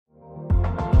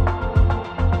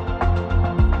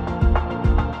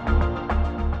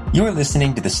You are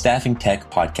listening to the Staffing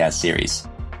Tech podcast series.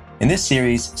 In this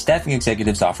series, staffing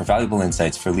executives offer valuable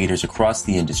insights for leaders across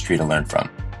the industry to learn from.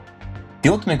 The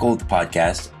ultimate goal of the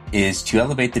podcast is to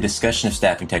elevate the discussion of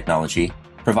staffing technology,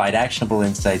 provide actionable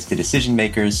insights to decision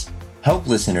makers, help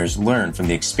listeners learn from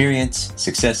the experience,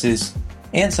 successes,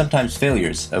 and sometimes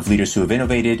failures of leaders who have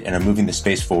innovated and are moving the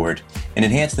space forward and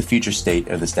enhance the future state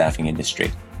of the staffing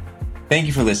industry. Thank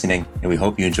you for listening, and we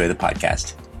hope you enjoy the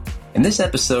podcast. In this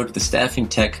episode of the Staffing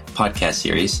Tech podcast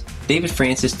series, David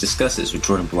Francis discusses with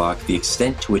Jourdan the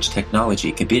extent to which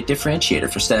technology can be a differentiator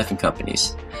for staffing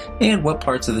companies and what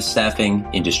parts of the staffing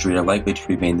industry are likely to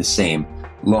remain the same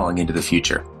long into the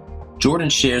future.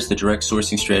 Jourdan shares the direct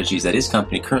sourcing strategies that his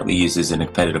company currently uses in a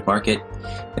competitive market,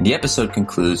 and the episode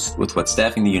concludes with what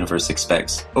Staffing the Universe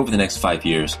expects over the next 5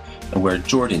 years and where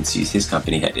Jourdan sees his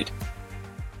company headed.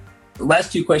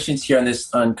 Last two questions here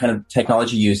on kind of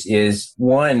technology use is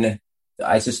one,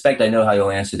 I suspect I know how you'll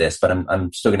answer this, but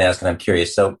I'm still going to ask and I'm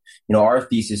curious. So, our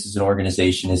thesis as an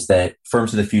organization is that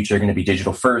firms of the future are going to be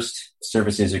digital first,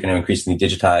 services are going to increasingly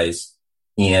digitize,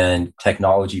 and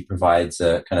technology provides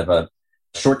a kind of a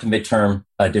short to midterm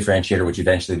differentiator, which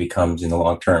eventually becomes in the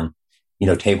long term,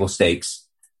 table stakes.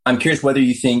 I'm curious whether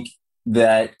you think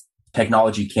that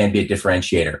technology can be a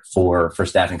differentiator for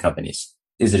staffing companies.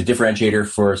 Is it a differentiator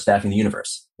for Staffing the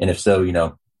Universe? And if so,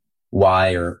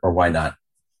 why or why not?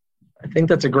 I think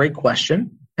that's a great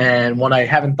question and one I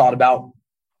haven't thought about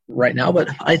right now. But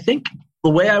I think the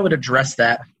way I would address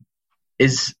that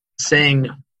is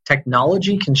saying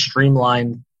technology can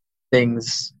streamline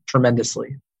things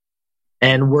tremendously.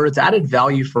 And where it's added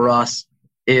value for us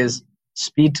is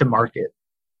speed to market,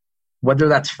 whether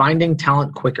that's finding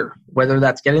talent quicker, whether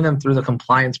that's getting them through the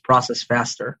compliance process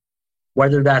faster,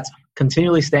 whether that's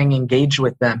continually staying engaged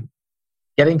with them,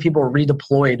 getting people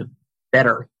redeployed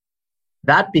better.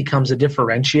 That becomes a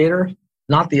differentiator,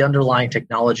 not the underlying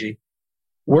technology.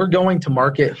 We're going to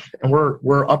market and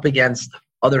we're up against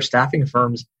other staffing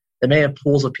firms that may have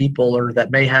pools of people or that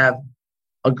may have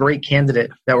a great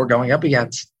candidate that we're going up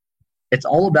against. It's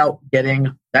all about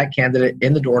getting that candidate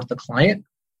in the door to the client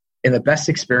in the best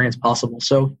experience possible.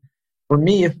 So for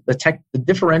me, the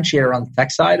differentiator on the tech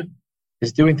side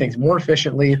is doing things more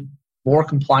efficiently, more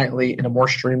compliantly, in a more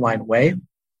streamlined way.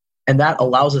 And that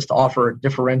allows us to offer a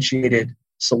differentiated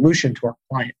solution to our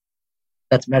client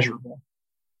that's measurable.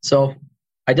 So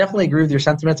I definitely agree with your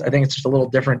sentiments. I think it's just a little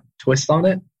different twist on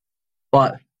it.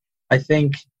 But I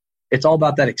think it's all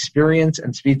about that experience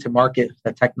and speed to market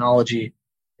that technology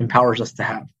empowers us to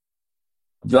have.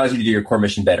 It allows you to do your core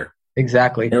mission better.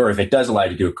 Exactly. Or if it does allow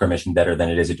you to do a core mission better, then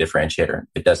it is a differentiator.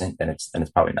 If it doesn't, then it's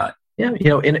probably not.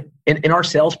 Yeah, in our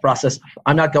sales process,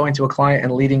 I'm not going to a client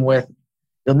and leading with,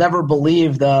 you'll never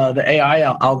believe the AI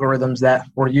algorithms that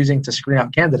we're using to screen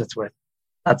out candidates with.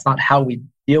 That's not how we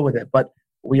deal with it. But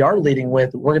we are leading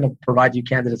with, we're going to provide you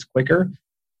candidates quicker,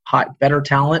 better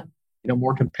talent,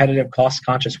 more competitive,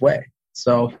 cost-conscious way.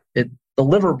 So it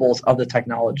deliverables of the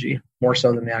technology more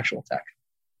so than the actual tech.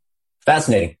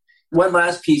 Fascinating. One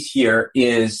last piece here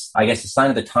is, I guess, a sign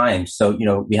of the times. So,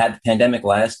 we had the pandemic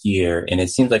last year, and it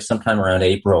seems like sometime around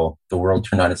April, the world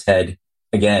turned on its head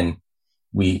again.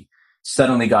 We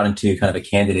suddenly got into kind of a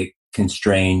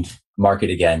candidate-constrained market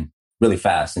again really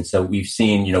fast. And so we've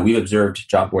seen, we've observed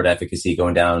job board efficacy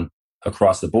going down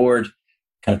across the board,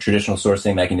 kind of traditional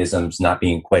sourcing mechanisms not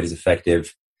being quite as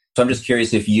effective. So I'm just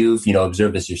curious if you've,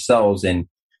 observed this yourselves and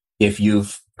if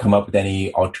you've come up with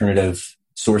any alternative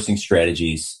sourcing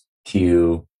strategies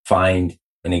to find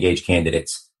and engage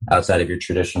candidates outside of your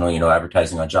traditional,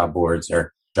 advertising on job boards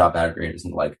or job aggregators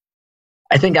and the like.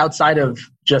 I think outside of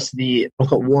just the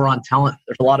war on talent,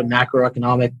 there's a lot of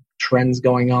macroeconomic trends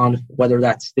going on, whether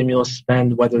that's stimulus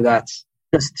spend, whether that's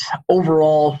just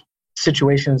overall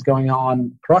situations going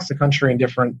on across the country in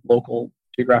different local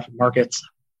geographic markets.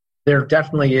 There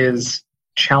definitely is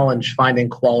challenge finding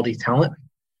quality talent.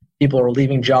 People are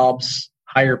leaving jobs,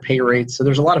 higher pay rates. So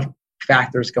there's a lot of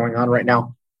factors going on right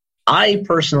now. I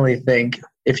personally think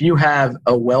if you have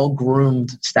a well-groomed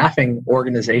staffing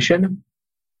organization,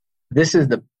 this is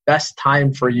the best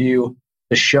time for you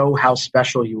to show how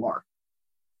special you are.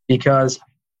 Because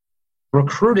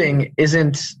recruiting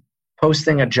isn't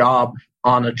posting a job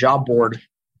on a job board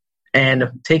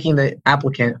and taking the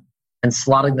applicant and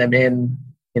slotting them in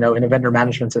a vendor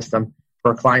management system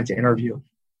for a client to interview.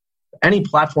 Any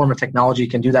platform or technology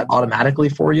can do that automatically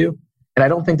for you. And I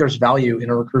don't think there's value in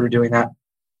a recruiter doing that.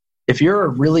 If you're a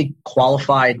really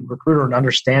qualified recruiter and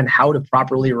understand how to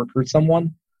properly recruit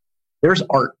someone, there's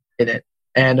art in it.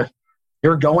 And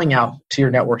you're going out to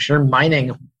your networks, you're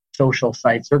mining social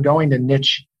sites, you're going to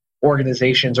niche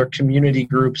organizations or community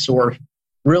groups or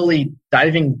really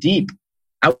diving deep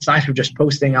outside of just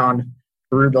posting on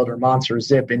CareerBuilder, Monster,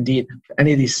 Zip, Indeed,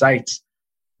 any of these sites.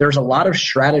 There's a lot of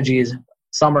strategies.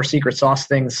 Some are secret sauce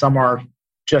things. Some are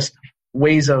just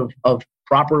ways of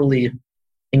properly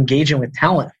engaging with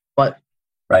talent. But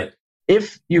right.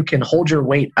 If you can hold your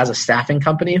weight as a staffing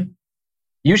company,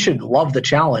 you should love the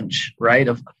challenge, right,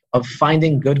 of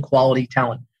finding good quality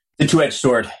talent. The two-edged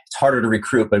sword. It's harder to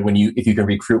recruit, but if you can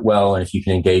recruit well and if you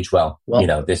can engage well,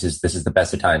 this is the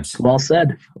best of times. Well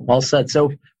said. Well said.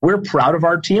 So we're proud of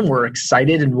our team. We're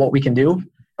excited in what we can do,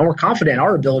 and we're confident in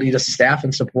our ability to staff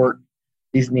and support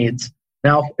these needs.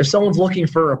 Now, if someone's looking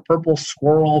for a purple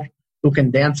squirrel who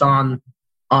can dance on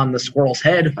the squirrel's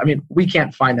head, I mean, we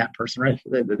can't find that person, right?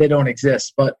 They don't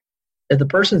exist. But if the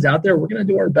person's out there, we're going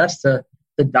to do our best to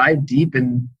dive deep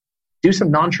and do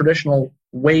some non-traditional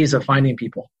ways of finding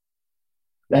people.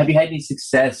 Have you had any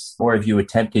success, or have you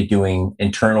attempted doing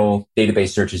internal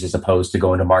database searches as opposed to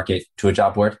going to market to a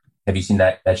job board? Have you seen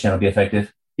that channel be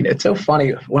effective? It's so funny.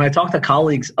 When I talk to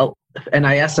colleagues and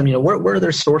I ask them, where are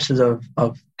their sources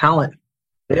of talent?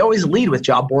 They always lead with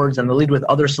job boards and they lead with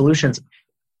other solutions.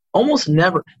 Almost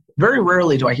never, very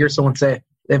rarely do I hear someone say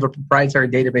they have a proprietary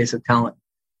database of talent.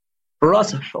 For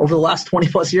us, over the last 20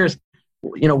 plus years,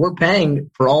 we're paying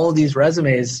for all of these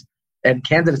resumes and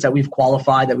candidates that we've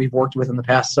qualified, that we've worked with in the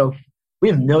past. So we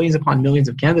have millions upon millions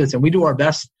of candidates, and we do our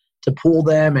best to pool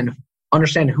them and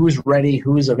understand who's ready,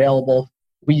 who's available.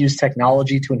 We use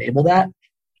technology to enable that,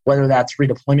 whether that's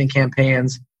redeployment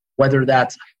campaigns, whether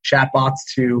that's chatbots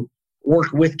to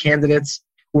work with candidates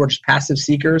who are just passive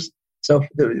seekers. So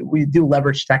we do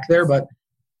leverage tech there, but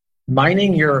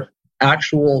mining your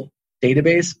actual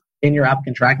database in your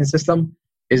applicant tracking system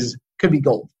could be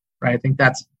gold, right? I think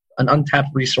that's an untapped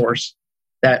resource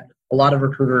that a lot of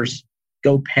recruiters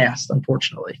go past,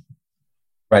 unfortunately.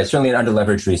 Right. Certainly an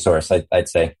underleveraged resource, I'd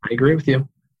say. I agree with you.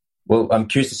 Well, I'm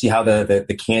curious to see how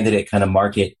the candidate kind of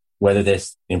market, whether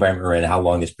this environment we're in, how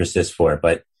long this persists for.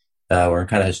 But we're in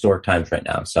kind of historic times right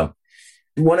now. So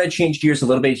I want to change gears a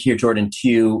little bit here, Jourdan,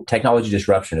 to technology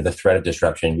disruption or the threat of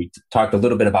disruption. We talked a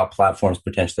little bit about platforms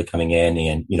potentially coming in,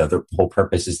 and the whole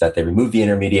purpose is that they remove the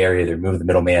intermediary, they remove the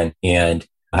middleman, and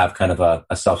have kind of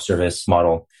a self-service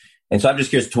model. And so I'm just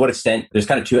curious, to what extent, there's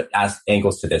kind of two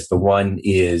angles to this. The one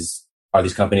is, are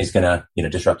these companies going to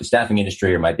disrupt the staffing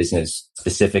industry or my business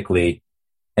specifically?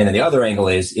 And then the other angle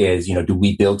is do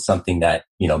we build something that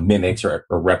mimics or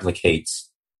replicates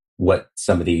what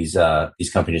some of these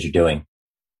companies are doing?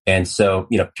 And so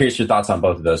curious your thoughts on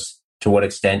both of those. To what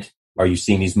extent are you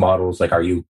seeing these models? Like, are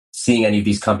you seeing any of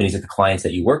these companies at the clients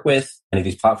that you work with, any of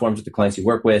these platforms at the clients you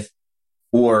work with?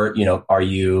 Or, are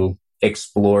you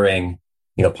exploring,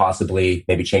 possibly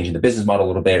maybe changing the business model a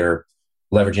little bit, or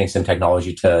leveraging some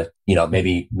technology to,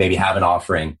 maybe have an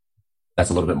offering that's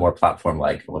a little bit more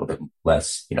platform-like, a little bit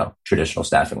less, traditional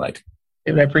staffing-like?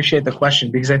 And I appreciate the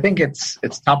question, because I think it's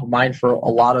top of mind for a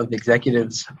lot of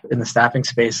executives in the staffing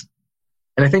space.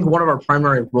 And I think one of our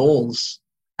primary roles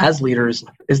as leaders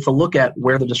is to look at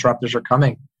where the disruptors are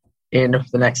coming in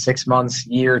the next 6 months,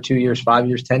 year, 2 years, 5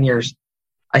 years, 10 years.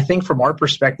 I think from our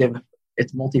perspective,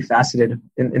 it's multifaceted.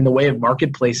 In the way of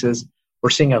marketplaces, we're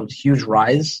seeing a huge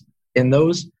rise in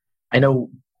those. I know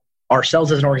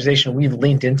ourselves as an organization, we've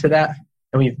leaned into that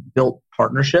and we've built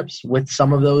partnerships with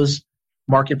some of those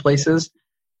marketplaces,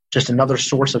 just another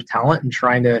source of talent and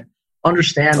trying to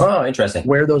understand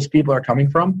where those people are coming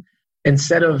from.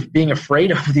 Instead of being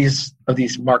afraid of these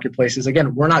marketplaces,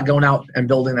 again, we're not going out and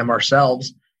building them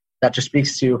ourselves. That just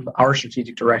speaks to our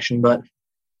strategic direction, but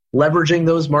leveraging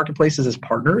those marketplaces as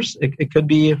partners, it could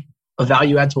be a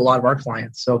value add to a lot of our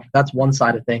clients. So that's one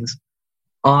side of things.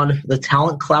 On the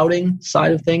talent clouding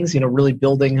side of things, really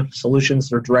building solutions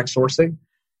through direct sourcing,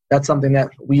 that's something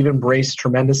that we've embraced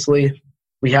tremendously.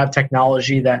 We have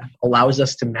technology that allows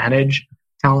us to manage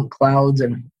talent clouds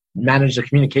and manage the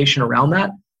communication around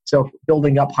that. So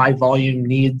building up high volume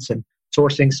needs and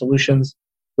sourcing solutions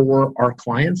for our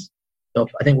clients. So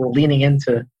I think we're leaning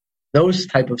into those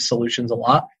type of solutions a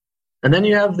lot. And then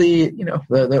you have the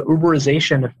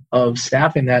Uberization of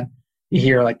staffing that you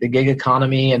hear, like the gig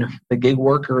economy and the gig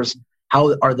workers.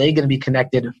 How are they going to be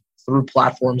connected through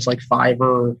platforms like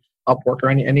Fiverr, Upwork, or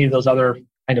any of those other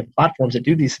kind of platforms that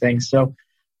do these things? So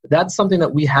that's something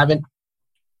that we haven't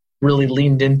really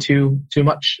leaned into too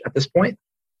much at this point,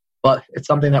 but it's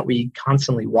something that we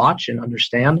constantly watch and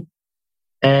understand.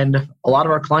 And a lot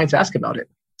of our clients ask about it.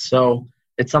 So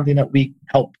it's something that we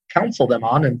help counsel them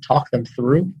on and talk them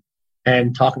through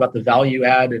and talk about the value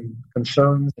add and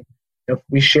concerns.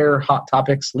 We share hot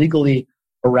topics legally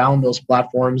around those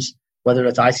platforms, whether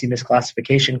it's IC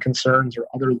misclassification concerns or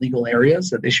other legal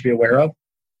areas that they should be aware of.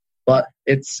 but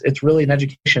it's really an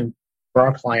education for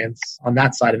our clients on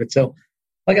that side of it. So,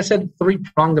 like I said,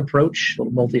 three-pronged approach, a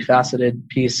little multifaceted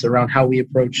piece around how we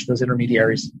approach those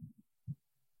intermediaries.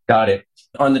 Got it.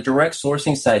 On the direct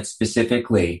sourcing side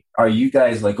specifically, are you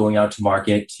guys like going out to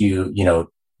market to,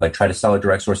 like try to sell a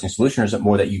direct sourcing solution, or is it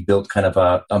more that you built kind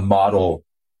of a model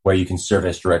where you can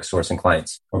service direct sourcing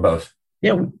clients, or both?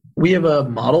 Yeah, we have a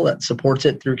model that supports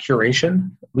it through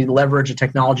curation. We leverage a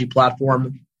technology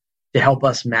platform to help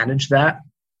us manage that.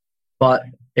 But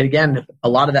again, a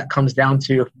lot of that comes down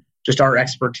to just our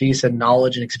expertise and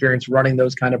knowledge and experience running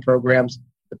those kind of programs,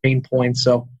 the pain points.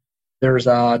 So there's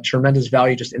a tremendous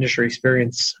value just industry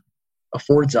experience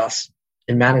affords us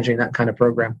in managing that kind of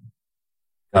program.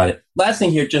 Got it. Last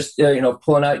thing here, just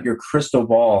pulling out your crystal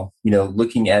ball,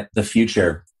 looking at the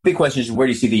future. Big question is, where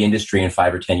do you see the industry in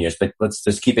 5 or 10 years? But let's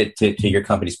just keep it to your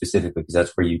company specifically, because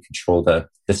that's where you control the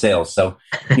sales. So,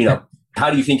 how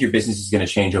do you think your business is going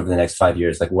to change over the next 5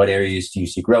 years? Like, what areas do you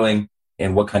see growing,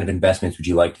 and what kind of investments would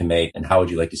you like to make, and how would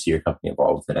you like to see your company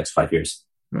evolve over the next 5 years?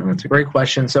 That's a great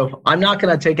question. So I'm not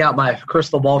going to take out my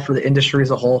crystal ball for the industry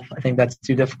as a whole. I think that's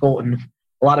too difficult. And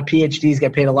a lot of PhDs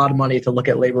get paid a lot of money to look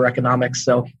at labor economics.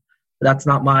 So that's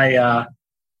not my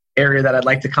area that I'd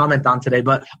like to comment on today.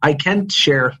 But I can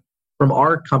share from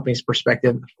our company's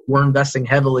perspective, we're investing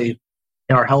heavily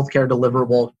in our healthcare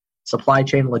deliverable, supply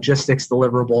chain logistics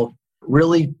deliverable,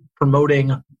 really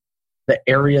promoting the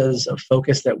areas of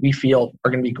focus that we feel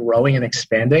are going to be growing and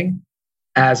expanding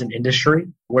as an industry,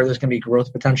 where there's going to be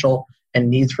growth potential and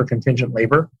needs for contingent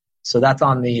labor. So that's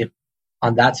on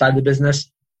that side of the business.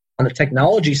 On the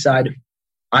technology side,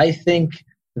 I think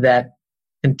that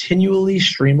continually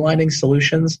streamlining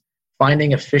solutions,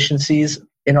 finding efficiencies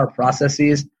in our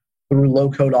processes through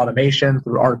low-code automation,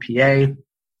 through RPA,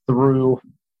 through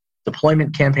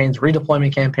deployment campaigns,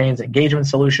 redeployment campaigns, engagement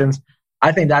solutions,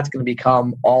 I think that's going to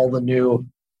become all the new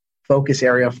focus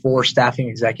area for staffing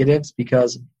executives,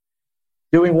 because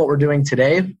doing what we're doing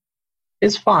today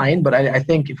is fine, but I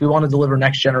think if we want to deliver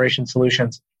next generation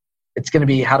solutions, it's going to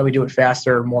be how do we do it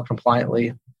faster, more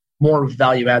compliantly, more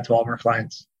value add to all of our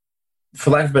clients.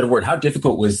 For lack of a better word, how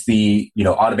difficult was the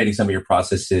automating some of your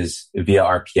processes via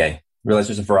RPA? I realize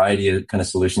there's a variety of kind of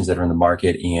solutions that are in the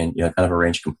market and kind of a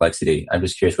range of complexity. I'm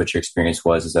just curious what your experience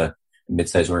was as a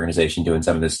mid-sized organization doing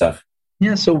some of this stuff.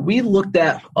 Yeah, so we looked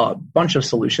at a bunch of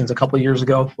solutions a couple of years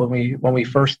ago when we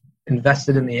first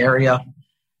invested in the area.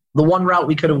 The one route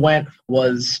we could have went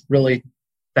was really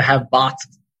to have bots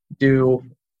do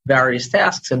various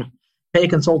tasks and pay a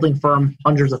consulting firm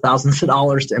hundreds of thousands of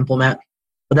dollars to implement.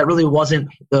 But that really wasn't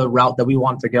the route that we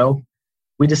wanted to go.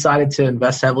 We decided to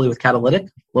invest heavily with Catalytic,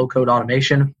 low-code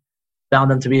automation,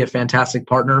 found them to be a fantastic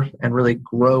partner and really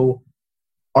grow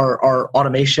our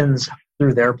automations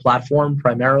through their platform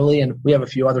primarily. And we have a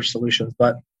few other solutions,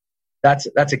 but that's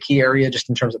a key area just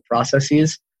in terms of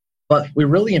processes. But we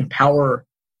really empower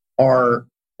our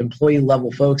employee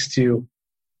level folks to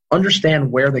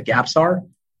understand where the gaps are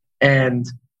and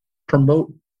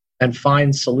promote and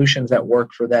find solutions that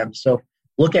work for them. So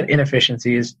look at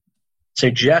inefficiencies,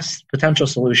 suggest potential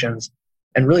solutions,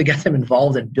 and really get them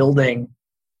involved in building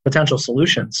potential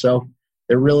solutions. So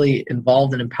they're really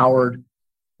involved and empowered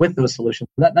with those solutions.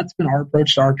 That's been our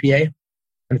approach to RPA, and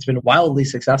it's been wildly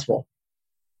successful.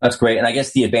 That's great. And I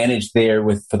guess the advantage there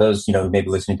for those, maybe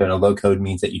listening to low code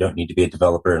means that you don't need to be a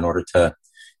developer in order to,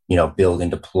 build and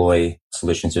deploy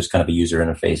solutions. There's kind of a user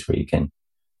interface where you can,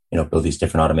 build these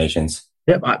different automations.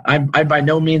 Yep. I'm by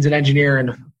no means an engineer.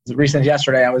 And recently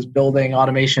yesterday, I was building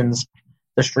automations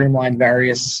to streamline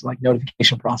various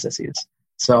notification processes.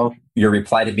 So your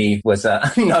reply to me was,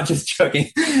 no, just joking.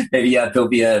 Maybe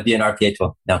build via an RPA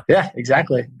tool. No. Yeah,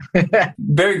 exactly.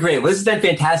 Very great. Well, this has been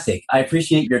fantastic. I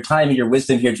appreciate your time and your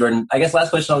wisdom here, Jourdan. I guess last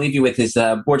question I'll leave you with is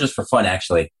more just for fun,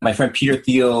 actually. My friend Peter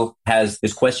Thiel has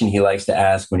this question he likes to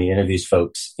ask when he interviews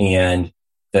folks. And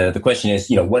the question is,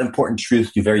 what important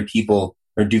truth do very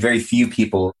few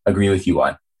people agree with you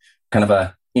on? Kind of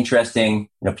a interesting,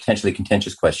 potentially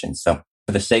contentious question. So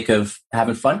for the sake of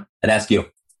having fun, I'd ask you.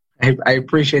 I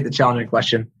appreciate the challenging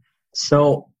question.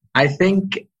 So I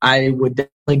think I would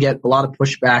definitely get a lot of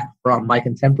pushback from my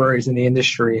contemporaries in the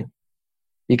industry,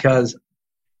 because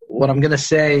what I'm going to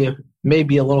say may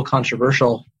be a little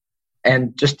controversial.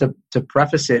 And just to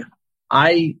preface it,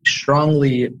 I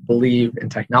strongly believe in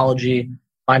technology,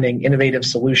 finding innovative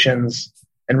solutions,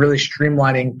 and really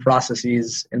streamlining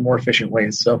processes in more efficient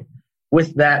ways. So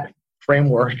with that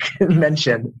framework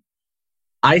mentioned,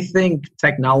 I think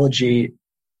technology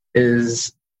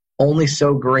is only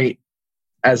so great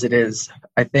as it is.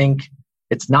 I think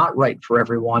it's not right for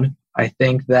everyone. I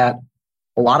think that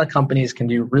a lot of companies can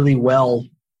do really well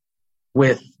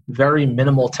with very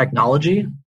minimal technology.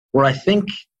 Where I think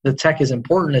the tech is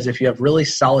important is if you have really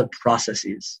solid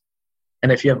processes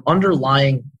and if you have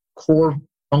underlying core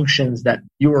functions that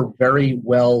you are very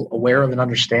well aware of and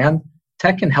understand,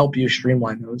 tech can help you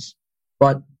streamline those.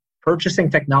 But purchasing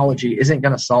technology isn't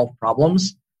going to solve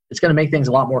problems. It's going to make things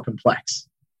a lot more complex.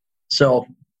 So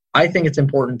I think it's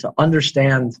important to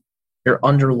understand your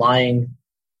underlying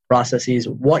processes,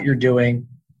 what you're doing,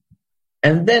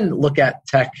 and then look at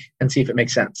tech and see if it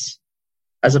makes sense,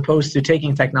 as opposed to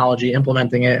taking technology,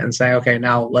 implementing it, and saying, okay,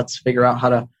 now let's figure out how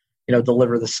to,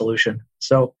 deliver the solution.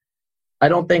 So I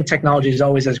don't think technology is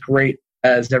always as great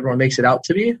as everyone makes it out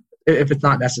to be if it's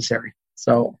not necessary.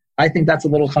 So I think that's a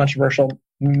little controversial.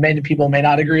 Many people may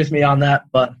not agree with me on that,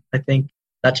 but I think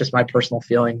that's just my personal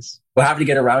feelings. We'll have to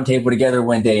get a roundtable together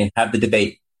one day and have the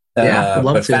debate. Yeah, I'd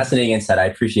love but to. Fascinating insight. I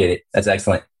appreciate it. That's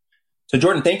excellent. So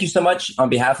Jourdan, thank you so much on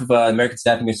behalf of American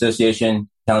Staffing Association,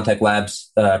 Talent Tech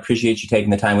Labs. Appreciate you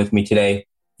taking the time with me today.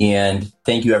 And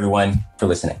thank you everyone for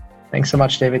listening. Thanks so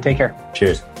much, David. Take care.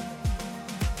 Cheers.